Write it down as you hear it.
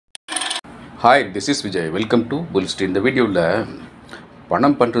Hi, this is Vijay. Welcome to bullsStreet. இந்த வீடியோவில்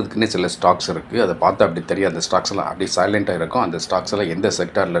பணம் பண்ணுறதுக்குன்னே சில ஸ்டாக்ஸ் இருக்குது. அதை பார்த்தா அப்படி தெரியும். அந்த ஸ்டாக்ஸ் எல்லாம் அப்படி சைலண்ட்டாக இருக்கும். அந்த ஸ்டாக்ஸ் எல்லாம் எந்த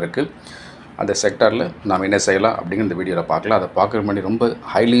செக்டாரில் இருக்குது, அந்த செக்டாரில் நாம் என்ன செய்யலாம் அப்படிங்கிற இந்த வீடியோவில் பார்க்கலாம். அதை பார்க்குற மாதிரி ரொம்ப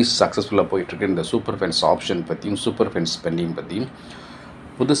ஹைலி சக்ஸஸ்ஃபுல்லாக போயிட்டுருக்கு. இந்த சூப்பர்ஃபென்ஸ் ஆப்ஷன் பற்றியும் சூப்பர்ஃபென்ஸ் பென்னியும் பற்றியும்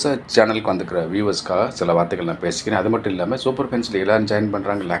புதுசாக சேனலுக்கு வந்துக்கிற வியூவர்ஸ்க்காக சில வார்த்தைகள் நான் பேசிக்கிறேன். அது மட்டும் இல்லாமல் சூப்பர்ஃபென்ஸில் எல்லோரும் ஜாயின்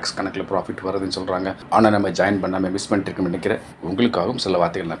பண்ணுறாங்க, லேக்ஸ் கணக்கில் ப்ராஃபிட் வருதுன்னு சொல்கிறாங்க. ஆனால் நம்ம ஜாயின் பண்ணாமல் மிஸ் பண்ணிட்டுருக்கோம்னு நினைக்கிறேன். உங்களுக்காகவும் சில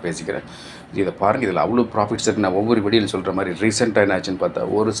வார்த்தைகள் நான் பேசிக்கிறேன். இதை பாருங்கள், இதில் அவ்வளோ ப்ராஃபிட்ஸ் இருக்குது. நான் ஒவ்வொரு வீடியோவில் சொல்கிற மாதிரி ரீசெண்டாக என்ன ஆச்சுன்னு பார்த்தா,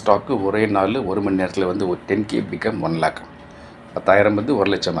 ஒரு ஸ்டாக்கு ஒரே நாள் ஒரு மணி நேரத்தில் வந்து ஒரு 10K பிகம் 1 lakh, 10,000 வந்து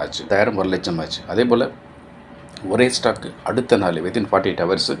 1 லட்சம் ஆச்சு, 10,000 1 லட்சம் ஆச்சு. அதே போல் ஒரே ஸ்டாக்கு அடுத்த நாள் வித்தின் 48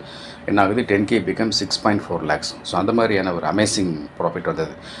 hours என்ன ஆகுது, 10K பிகம் 6.4 lakhs. ஸோ அந்த மாதிரியான ஒரு அமேசிங் ப்ராஃபிட்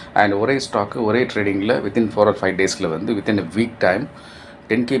வந்தது. அண்ட் ஒரே ஸ்டாக்கு ஒரே ட்ரேடிங்கில் வித்தின் 4 or 5 days வந்து within a week time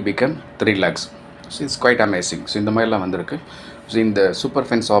 10K become 3 lakhs. So it's quite amazing. So இந்த மாதிரிலாம் வந்திருக்கு. ஸோ இந்த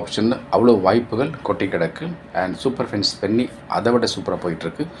சூப்பர்ஃபென்ஸ் ஆப்ஷன் அவ்வளோ வாய்ப்புகள் கொட்டி கிடக்கு. அண்ட் சூப்பர்ஃபென்ஸ் பென்னி அதை விட சூப்பராக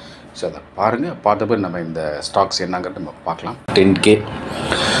போயிட்டுருக்கு. ஸோ அதை பாருங்கள். பார்த்தப்போ நம்ம இந்த ஸ்டாக்ஸ் என்னங்கிறது நம்ம பார்க்கலாம். 10K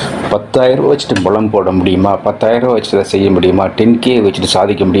 10,000 வச்சுட்டு பலம் போட முடியுமா, 10,000 வச்சுட்டு செய்ய முடியுமா, 10K வச்சுட்டு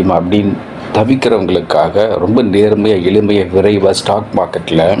சாதிக்க முடியுமா அப்படின்னு தவிக்கிறவங்களுக்காக ரொம்ப நேர்மையாக எளிமையாக விரைவாக ஸ்டாக்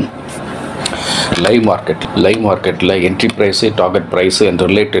மார்க்கெட்டில் லைவ் மார்க்கெட்டில் entry price, target price and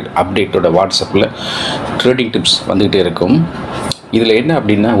related அப்டேட்டோட வாட்ஸ்அப்பில் ட்ரேடிங் டிப்ஸ் வந்துக்கிட்டே இருக்கும். இதில் என்ன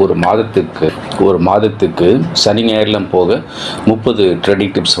அப்படின்னா, ஒரு மாதத்துக்கு சனி ஞாயிறுலாம் போக 30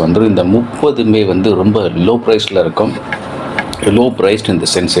 ட்ரேடிங் டிப்ஸ் வந்துடும். இந்த 30மே வந்து ரொம்ப லோ ப்ரைஸில் இருக்கும். லோ ப்ரைஸ்ட் இந்த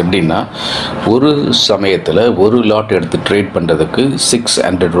சென்ஸ் எப்படின்னா, ஒரு சமயத்தில் ஒரு லாட் எடுத்து ட்ரேட் பண்ணுறதுக்கு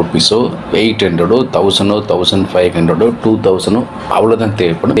 600 rupees, 800, 1000, 1500, 2000 அவ்வளோதான்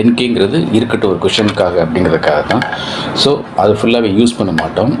தேவைப்படும். 10Kங்கிறது இருக்கட்டும் ஒரு குஷனுக்காக அப்படிங்கிறதுக்காக தான். ஸோ அது ஃபுல்லாகவே யூஸ் பண்ண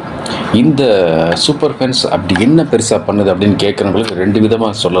மாட்டோம். இந்த சூப்பர்ஃபென்ஸ் அப்படி என்ன பெருசாக பண்ணுது அப்படின்னு கேட்குறவங்களுக்கு 2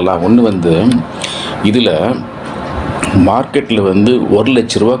 விதமாக சொல்லலாம். ஒன்று வந்து இதில் மார்க்கெட்டில் வந்து 1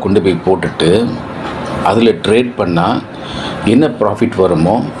 லட்ச ரூபா கொண்டு போய் போட்டுட்டு அதில் ட்ரேட் பண்ணால் என்ன ப்ராஃபிட்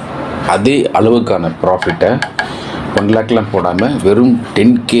வருமோ அதே அளவுக்கான ப்ராஃபிட்டை 1 lakh போடாமல் வெறும்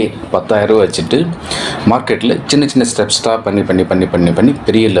 10K 10,000 வச்சுட்டு மார்க்கெட்டில் சின்ன ஸ்டெப்ஸ்டாக பண்ணி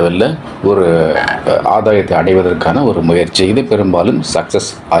பெரிய லெவலில் ஒரு ஆதாயத்தை அடைவதற்கான ஒரு முயற்சி. இது பெரும்பாலும்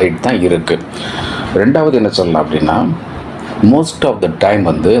சக்ஸஸ் ஆகிட்டு தான் இருக்குது. ரெண்டாவது என்ன சொல்லலாம் அப்படின்னா, மோஸ்ட் ஆஃப் த டைம்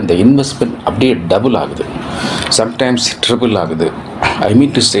வந்து அந்த இன்வெஸ்ட்மெண்ட் அப்படியே டபுள் ஆகுது, சம்டைம்ஸ் ட்ரிபிள் ஆகுது. I mean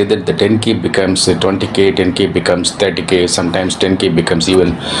to say that the 10K becomes 20K, 10K becomes 30K, sometimes 10K becomes even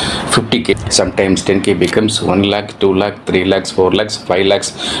 50K, sometimes 10K becomes 1 lakh, 2 lakh, 3 lakhs, 4 lakhs, 5 lakhs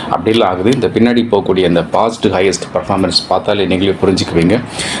அப்படிலாம் ஆகுது. இந்த பின்னாடி போகக்கூடிய அந்த பாஸ்ட் ஹையஸ்ட் பர்ஃபார்மன்ஸ் பார்த்தாலே நீங்களே புரிஞ்சுக்குவீங்க.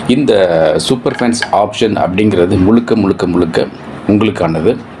 இந்த சூப்பர்ஃபென்ஸ் ஆப்ஷன் அப்படிங்கிறது முழுக்க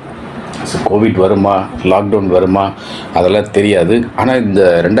உங்களுக்கானது. ஸோ கோவிட் வருமா, லாக்டவுன் வருமா அதெல்லாம் தெரியாது. ஆனால் இந்த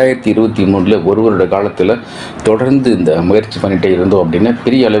 2023 ஒரு வருட காலத்தில் தொடர்ந்து இந்த முயற்சி பண்ணிகிட்டே இருந்தோம் அப்படின்னா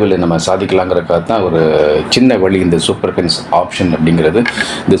பெரிய அளவில் நம்ம சாதிக்கலாங்கிறதுக்காக தான் ஒரு சின்ன வழி இந்த சூப்பர்ஃபென்ஸ் ஆப்ஷன் அப்படிங்கிறது.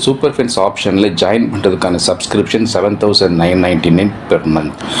 இந்த சூப்பர்ஃபென்ஸ் ஆப்ஷனில் ஜாயின் பண்ணுறதுக்கான சப்ஸ்கிரிப்ஷன் 7,999 per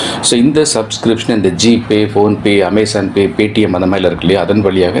month. ஸோ இந்த சப்ஸ்கிரிப்ஷன் இந்த ஜிபே, ஃபோன்பே, அமேசான் பே, பேடிஎம் அந்த மாதிரி இருக்கு இல்லையா, அதன்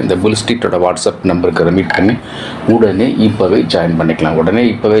வழியாக இந்த புல்ஸ்ட்ரீட்டோட வாட்ஸ்அப் நம்பருக்கு ரெமிட் பண்ணி உடனே இப்போவே ஜாயின் பண்ணிக்கலாம்.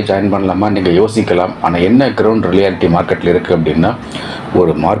 ஜாயின் பண்ணலாமா நீங்கள் யோசிக்கலாம். ஆனால் என்ன கிரவுண்ட் ரியாலிட்டி மார்க்கெட்டில் இருக்குது அப்படின்னா,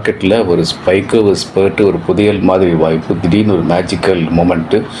 ஒரு மார்க்கெட்டில் ஒரு ஸ்பைக்கு, ஒரு ஸ்பர்ட்டு, ஒரு புதையல் மாதிரி வாய்ப்பு, திடீர்னு ஒரு மேஜிக்கல்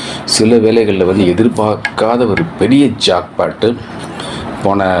மூமெண்ட்டு, சில வேளைகளில் வந்து எதிர்பார்க்காத ஒரு பெரிய ஜாக்பாட்டு.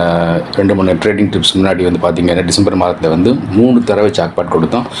 போன 2-3 ட்ரேடிங் டிப்ஸ் முன்னாடி வந்து பார்த்திங்கன்னா டிசம்பர் மாதத்தில் வந்து 3 தடவை ஜாக்பாட்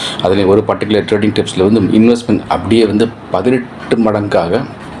கொடுத்தோம். அதில் ஒரு பர்டிகுலர் ட்ரேடிங் டிப்ஸில் வந்து இன்வெஸ்ட்மெண்ட் அப்படியே வந்து 18 மடங்காக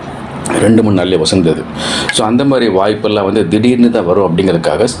 2-3 நாள்லேயே வசந்தது. ஸோ அந்த மாதிரி வாய்ப்பெல்லாம் வந்து திடீர்னு தான் வரும்.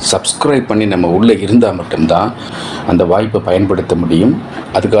 அப்படிங்கிறதுக்காக சப்ஸ்கிரைப் பண்ணி நம்ம உள்ளே இருந்தால் மட்டும்தான் அந்த வாய்ப்பை பயன்படுத்த முடியும்.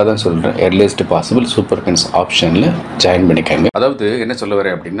 அதுக்காக தான் சொல்கிறேன், earliest possible சூப்பர்ஃபென்ஸ் ஆப்ஷனில் ஜாயின் பண்ணிக்காங்க. அதாவது என்ன சொல்ல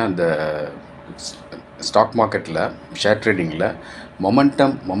வரேன் அப்படின்னா, அந்த ஸ்டாக் மார்க்கெட்டில் ஷேர் ட்ரேடிங்கில்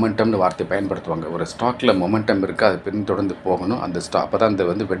மொமெண்டம்னு வார்த்தை பயன்படுத்துவாங்க. ஒரு ஸ்டாக்கில் மொமெண்டம் இருக்குது, அது பின்தொடர்ந்து போகணும். அந்த அப்போ தான் அந்த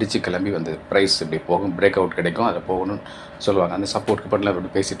வந்து வெடிச்சு கிளம்பி அந்த ப்ரைஸ் இப்படி போகும், பிரேக் அவுட் கிடைக்கும், அதை போகணும்னு சொல்லுவாங்க. அந்த சப்போர்ட்டுக்கு பண்ணலாம்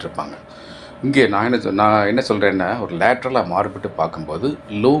அப்படி பேசிகிட்டு இருப்பாங்க. இங்கே நான் என்ன சொல்கிறேன்னா, ஒரு லேட்ரலாக மாறுபட்டு பார்க்கும்போது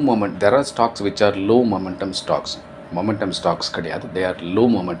low moment, there are stocks which are low momentum stocks. Momentum stocks கிடையாது, they are low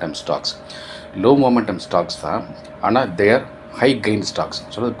momentum stocks. Low momentum stocks தான், ஆனால் they are high gain stocks.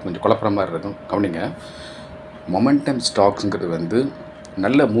 சொல்கிறது கொஞ்சம் குழப்பற மாதிரி இருக்கும், கவனிங்க. மொமெண்டம் ஸ்டாக்ஸுங்கிறது வந்து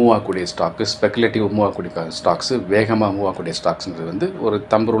நல்ல மூவ் ஆகக்கூடிய ஸ்டாக்கு, ஸ்பெக்குலேட்டிவ் மூவ் ஆகக்கூடிய ஸ்டாக்ஸு, வேகமாக மூவ் ஆகக்கூடிய ஸ்டாக்ஸுங்கிறது வந்து ஒரு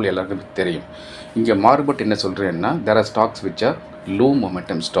தம்பு ரூல் எல்லாருக்குமே தெரியும். இங்கே மாறுபட்டு என்ன சொல்கிறேன்னா, there are stocks which are low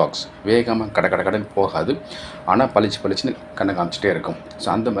momentum stocks. வேகமாக கடன் போகாது, ஆனால் பளிச்சுன்னு கண்ணை காமிச்சிட்டே இருக்கும். ஸோ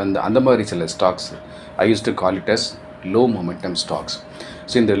அந்த மாதிரி சில stocks I use to call it as low momentum stocks.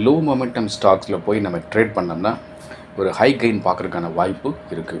 So இந்த லோ மொமெண்டம் ஸ்டாக்ஸில் போய் நம்ம ட்ரேட் பண்ணோம்னா ஒரு ஹை கெயின் பார்க்குறதுக்கான வாய்ப்பு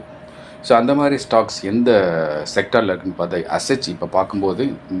இருக்குது. ஸோ அந்த மாதிரி ஸ்டாக்ஸ் எந்த செக்டரில் இருக்குதுன்னு பார்த்தா அசெட்ஸ் இப்போ பார்க்கும்போது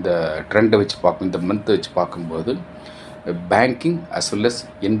இந்த ட்ரெண்டை வச்சு இந்த மந்த்தை வச்சு பார்க்கும்போது banking as well as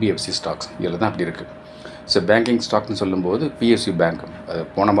NBFC stocks இதில் தான் அப்படி இருக்குது. ஸோ பேங்கிங் ஸ்டாக்னு சொல்லும்போது பிஎஸ்சி பேங்க் அது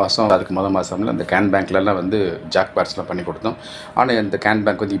போன மாதம் அதுக்கு மாதம்ல அந்த கேன் பேங்க்லலாம் வந்து ஜாக் பேட்ஸ்லாம் பண்ணி கொடுத்தோம். ஆனால் இந்த கேன்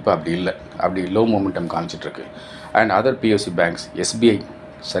பேங்க் வந்து இப்போ அப்படி இல்லை, அப்படி low momentum காமிச்சிட்ருக்கு. And other BSc banks SBI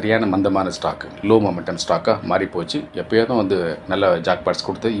சரியான மந்தமான ஸ்டாக்கு, லோ மொமெண்டம் ஸ்டாக்காக மாறி போச்சு. எப்போயாவது வந்து நல்ல ஜாக் பேட்ஸ்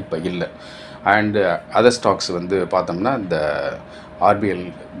கொடுத்து இப்போ இல்லை. அண்டு அதர் ஸ்டாக்ஸ் வந்து பார்த்தோம்னா இந்த ஆர்பிஎல்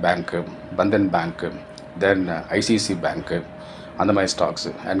பேங்க்கு, பந்தன் பேங்க்கு, தென் ஐசிசி பேங்க்கு, அந்த மாதிரி ஸ்டாக்ஸு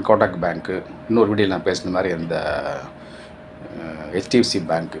அண்ட் கோட்டாக் பேங்க்கு, இன்னொரு வீடியோவில் நான் பேசின மாதிரி அந்த ஹெச்டிஎஃப்சி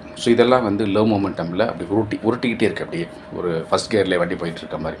பேங்க்கு. ஸோ இதெல்லாம் வந்து லோ மொமெண்டமில் அப்படி உருட்டிக்கிட்டே இருக்குது, அப்படியே ஒரு ஃபஸ்ட் கியர்லேயே வண்டி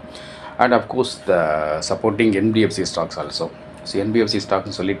போயிட்டுருக்க மாதிரி. And of course the supporting NBFC stocks also. So NBFC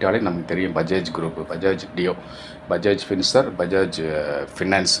ஸ்டாக்னு சொல்லிட்டாலே நமக்கு தெரியும் Bajaj group, Bajaj deo, Bajaj Fincher, Bajaj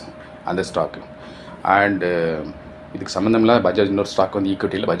finance அந்த ஸ்டாக்கு. அண்டு இதுக்கு சம்மந்தமில்லாத பஜாஜ் இன்னொரு ஸ்டாக் வந்து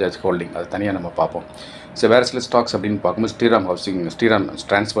ஈக்விட்டியில் பஜாஜ் ஹோல்டிங், அது தனியாக நம்ம பார்ப்போம். ஸோ வேறு சில ஸ்டாக்ஸ் அப்படின்னு பார்க்கும்போது ஸ்ரீராம்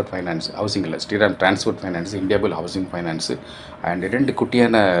டிரான்ஸ்போர்ட் ஃபைனான்ஸ், ஹவுசிங் இல்லை, Sriram transport finance, இந்தியாபுல் housing finance and 2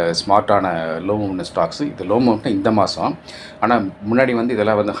 குட்டியான ஸ்மார்ட்டான லோ மூமெண்ட் ஸ்டாக்ஸு. இது லோ மூமெண்ட்னா இந்த மாதம், ஆனால் முன்னாடி வந்து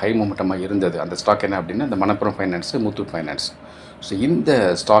இதெல்லாம் வந்து ஹை மூமெண்ட்டமாக இருந்தது. அந்த ஸ்டாக் என்ன அப்படின்னா இந்த Manappuram finance, Muthoot finance. So இந்த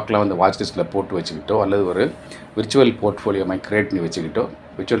ஸ்டாக்கில் வந்து வாட்ச் லிஸ்ட்டில் போட்டு வச்சுக்கிட்டோ அல்லது ஒரு விர்ச்சுவல் போர்ட்ஃபோலியோ மாதிரி கிரியேட் பண்ணி வச்சுக்கிட்டோ,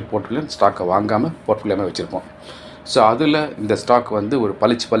 விர்ச்சுவல் போர்ட்ஃபோலியோ ஸ்டாக்கை வாங்காமல் போர்ட்ஃபோலியோமாக வச்சுருப்போம். ஸோ அதில் இந்த ஸ்டாக் வந்து ஒரு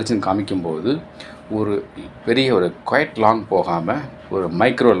பளிச்சுன்னு காமிக்கும்போது ஒரு பெரிய ஒரு குவைட் லாங் போகாமல் ஒரு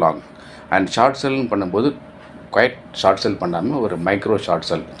மைக்ரோ லாங் அண்ட் ஷார்ட் செல்னு பண்ணும்போது குவைட் ஷார்ட் செல் பண்ணாமல் ஒரு மைக்ரோ ஷார்ட்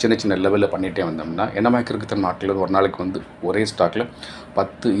செல் சின்ன லெவலில் பண்ணிகிட்டே வந்தோம்னா என்ன மாதிரி இருக்கிற நாட்கள் ஒரு நாளைக்கு வந்து ஒரே ஸ்டாக்கில்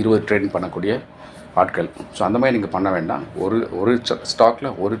 10-20 ட்ரேட் பண்ணக்கூடிய ஆட்கள். ஸோ அந்த மாதிரி நீங்கள் பண்ண வேண்டாம். ஒரு ஸ்டாக்கில்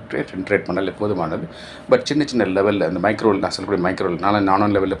ஒரு ட்ரேட் 2 ட்ரேட் பண்ணாலே போதுமானது. பட் சின்ன லெவலில் இந்த மைக்ரோவில் நான் சொல்லக்கூடிய மைக்ரோவில்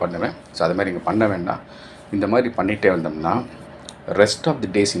நானும் லெவலில் பண்ணுவேன். ஸோ அது மாதிரி நீங்கள் பண்ண வேண்டாம். இந்த மாதிரி பண்ணிகிட்டே வந்தோம்னா rest of the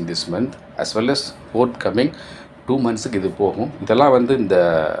days in this month as well as fourth coming 2 மந்த்ஸுக்கு இது போகும். இதெல்லாம் வந்து இந்த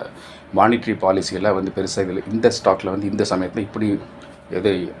மானிட்ரி பாலிசியெல்லாம் வந்து பெருசாக இதில் இந்த ஸ்டாக்கில் வந்து இந்த சமயத்தில் இப்படி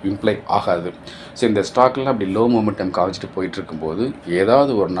எது இம்ப்ளை ஆகாது. ஸோ இந்த ஸ்டாக்லாம் அப்படி லோ மொமெண்டம் காமிச்சிட்டு போயிட்டுருக்கும்போது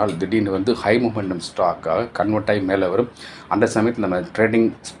ஏதாவது ஒரு நாள் திடீர்னு வந்து ஹை மொமெண்டம் ஸ்டாக்காக கன்வெர்ட் ஆகி மேலே வரும். அந்த சமயத்தில் நம்ம ட்ரேடிங்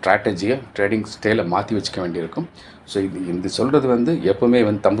ஸ்ட்ராட்டஜியை, ட்ரேடிங் ஸ்டைலை மாற்றி வச்சுக்க வேண்டியிருக்கும். ஸோ இது சொல்கிறது வந்து எப்போவுமே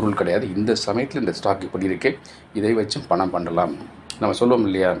வந்து தம்பு ரூல் கிடையாது. இந்த சமயத்தில் இந்த ஸ்டாக் இப்படி இருக்கே, இதை வச்சும் பணம் பண்ணலாம். நம்ம சொல்லுவோம்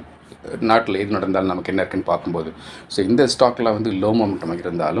இல்லையா, நாட்டில் எது நடந்தாலும் நமக்கு என்ன இருக்குன்னு பார்க்கும்போது. ஸோ இந்த ஸ்டாக்கில் வந்து லோ மொமெண்டம்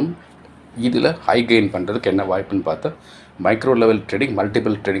இருந்தாலும் இதில் ஹை கெயின் பண்ணுறதுக்கு என்ன வாய்ப்புன்னு பார்த்தா micro level trading,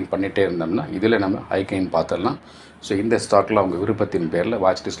 multiple trading பண்ணிகிட்டே இருந்தோம்னா இதில் நம்ம ஹை கெயின் பார்த்துடலாம். ஸோ இந்த ஸ்டாக்கில் அவங்க விருப்பத்தின் பேரில்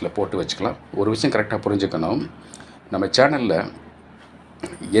வாட்ச் லிஸ்ட்டில் போட்டு வச்சுக்கலாம். ஒரு விஷயம் கரெக்டாக புரிஞ்சுக்கணும், நம்ம சேனலில்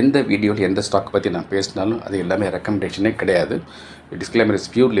எந்த வீடியோவில் எந்த ஸ்டாக் பற்றி நான் பேசினாலும் அது எல்லாமே ரெக்கமெண்டேஷனே கிடையாது. Disclaimer is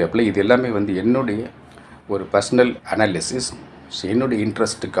purely apply. இது எல்லாமே வந்து என்னுடைய ஒரு பர்சனல் அனாலிசிஸ், ஸோ என்னுடைய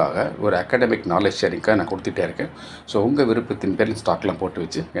இன்ட்ரெஸ்ட்டுக்காக ஒரு அகாடமிக் நாலேஜ் ஷேரிங்காக நான் கொடுத்துட்டே இருக்கேன். ஸோ உங்கள் விருப்பத்தின் பேரில் ஸ்டாக்லாம் போட்டு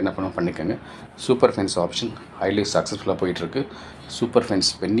வச்சு என்ன பண்ணிக்கோங்க. சூப்பர் ஃபென்ஸ் ஆப்ஷன் ஹைலி சக்ஸஸ்ஃபுல்லாக போயிட்டுருக்கு. சூப்பர்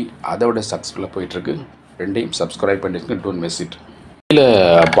ஃபென்ஸ் பென்னி அதோட சக்ஸஸ்ஃபுல்லாக போயிட்டுருக்கு. 2யும் சப்ஸ்கிரைப் பண்ணிட்டு டோன்ட் மிஸ் இட். இதில்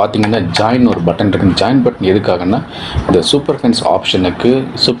பார்த்தீங்கன்னா ஜாயின் ஒரு பட்டன் இருக்குது. ஜாயின் பட்டன் எதுக்காகன்னா இந்த சூப்பர் ஃபென்ஸ் ஆப்ஷனுக்கு,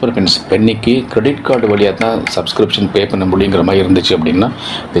 சூப்பர் ஃபென்ஸ் பென்னிக்கு கிரெடிட் கார்டு வழியாக தான் சப்ஸ்கிரிப்ஷன் பே பண்ண முடியுங்கிற மாதிரி இருந்துச்சு அப்படின்னா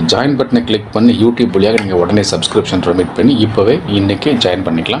இந்த ஜாயின் பட்டனை கிளிக் பண்ணி யூடியூப் வழியாக நீங்கள் உடனே சப்ஸ்கிரிப்ஷன் ரெமிட் பண்ணி இப்போவே இன்றைக்கே ஜாயின்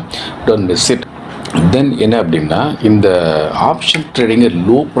பண்ணிக்கலாம். Don't miss it. தென் என்ன அப்படின்னா இந்த ஆப்ஷன் ட்ரேடிங்கை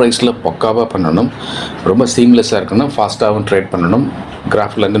லோ ப்ரைஸில் பக்காவாக பண்ணணும், ரொம்ப சீம்லெஸ்ஸாக இருக்கணும், ஃபாஸ்ட்டாகவும் ட்ரேட் பண்ணணும்,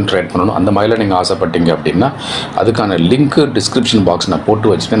 கிராஃப்லேருந்து ட்ரேட் பண்ணணும். அந்த மாதிரிலாம் நீங்கள் ஆசைப்பட்டீங்க அப்படின்னா அதுக்கான லிங்க்கு டிஸ்கிரிப்ஷன் பாக்ஸ் நான் போட்டு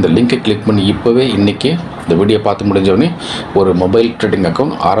வச்சுட்டேன். இந்த லிங்க்கை கிளிக் பண்ணி இப்போவே இன்றைக்கி இந்த வீடியோ பார்த்து முடிஞ்சவொடனே ஒரு மொபைல் ட்ரேடிங்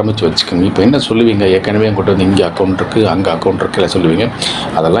அக்கௌண்ட் ஆரம்பித்து வச்சுக்கோங்க. இப்போ என்ன சொல்லுவீங்க, ஏற்கனவே உங்கள்கிட்ட வந்து இங்கே அக்கௌண்ட் இருக்குது, அங்கே அக்கௌண்ட் இருக்குல்ல சொல்லுவீங்க.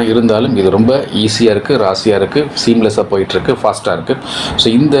 அதெல்லாம் இருந்தாலும் இது ரொம்ப ஈஸியாக இருக்குது, ராசியாக இருக்குது, சீம்லெஸ்ஸாக போயிட்டுருக்கு, ஃபாஸ்ட்டாக இருக்குது. ஸோ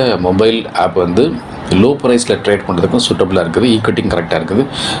இந்த மொபைல் ஆப் வந்து லோ ப்ரைஸில் ட்ரேட் பண்ணுறதுக்கும் சூட்டபுளாக இருக்குது, ஈக்விட்டிங் கரெக்டாக இருக்குது.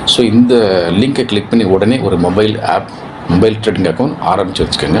 ஸோ இந்த லிங்கை கிளிக் பண்ணி உடனே ஒரு மொபைல் ட்ரேடிங் அக்கௌண்ட் ஆரம்பித்து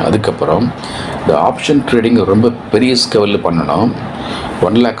வச்சுக்கோங்க. அதுக்கப்புறம் இந்த ஆப்ஷன் ட்ரேடிங் ரொம்ப பெரிய ஸ்கேலில் பண்ணணும்.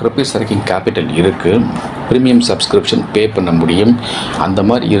 1 lakh rupees வரைக்கும் கேபிட்டல் இருக்குது. ப்ரீமியம் சப்ஸ்கிரிப்ஷன் பே பண்ண முடியும். அந்த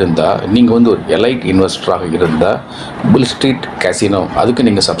மாதிரி இருந்தால் நீங்கள் வந்து ஒரு எலைட் இன்வெஸ்டராக இருந்தால் bullsStreet Casino அதுக்கு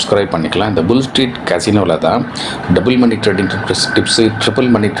நீங்கள் சப்ஸ்கிரைப் பண்ணிக்கலாம். இந்த bullsStreet Casinoவில் தான் டபுள் மணி ட்ரேடிங் டிப்ஸு, ட்ரிபிள்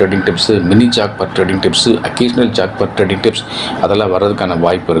மணி trading tips, mini jackpot trading tips, occasional jackpot trading tips அதெல்லாம் வர்றதுக்கான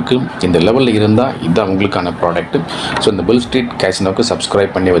வாய்ப்பு இருக்குது. இந்த லெவலில் இருந்தால் இதுதான் உங்களுக்கான ப்ராடக்ட்டு. ஸோ இந்த bullsStreet Casinoவுக்கு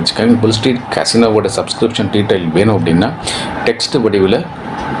சப்ஸ்கிரைப் பண்ணி வச்சுக்கோங்க. bullsStreet Casinoவோட சப்ஸ்கிரிப்ஷன் டீட்டெயில் வேணும் அப்படின்னா டெக்ஸ்ட் வடிவில்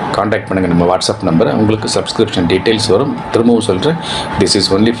காண்டாக்ட் பண்ணுங்கள் நம்ம வாட்ஸ்அப் நம்பரை. உங்களுக்கு சப்ஸ்கிரிப்ஷன் டீட்டெயில்ஸ் வரும். திரும்பவும் சொல்கிறேன், this is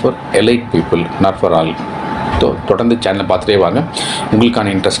only for elite people, not for all. தொடர்ந்து சேனலை பார்த்துட்டே வாங்க.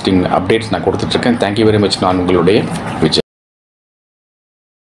 உங்களுக்கான இன்ட்ரெஸ்டிங் அப்டேட்ஸ் நான் கொடுத்துட்ருக்கேன். Thank you very much. நான் உங்களுடைய விஜய்.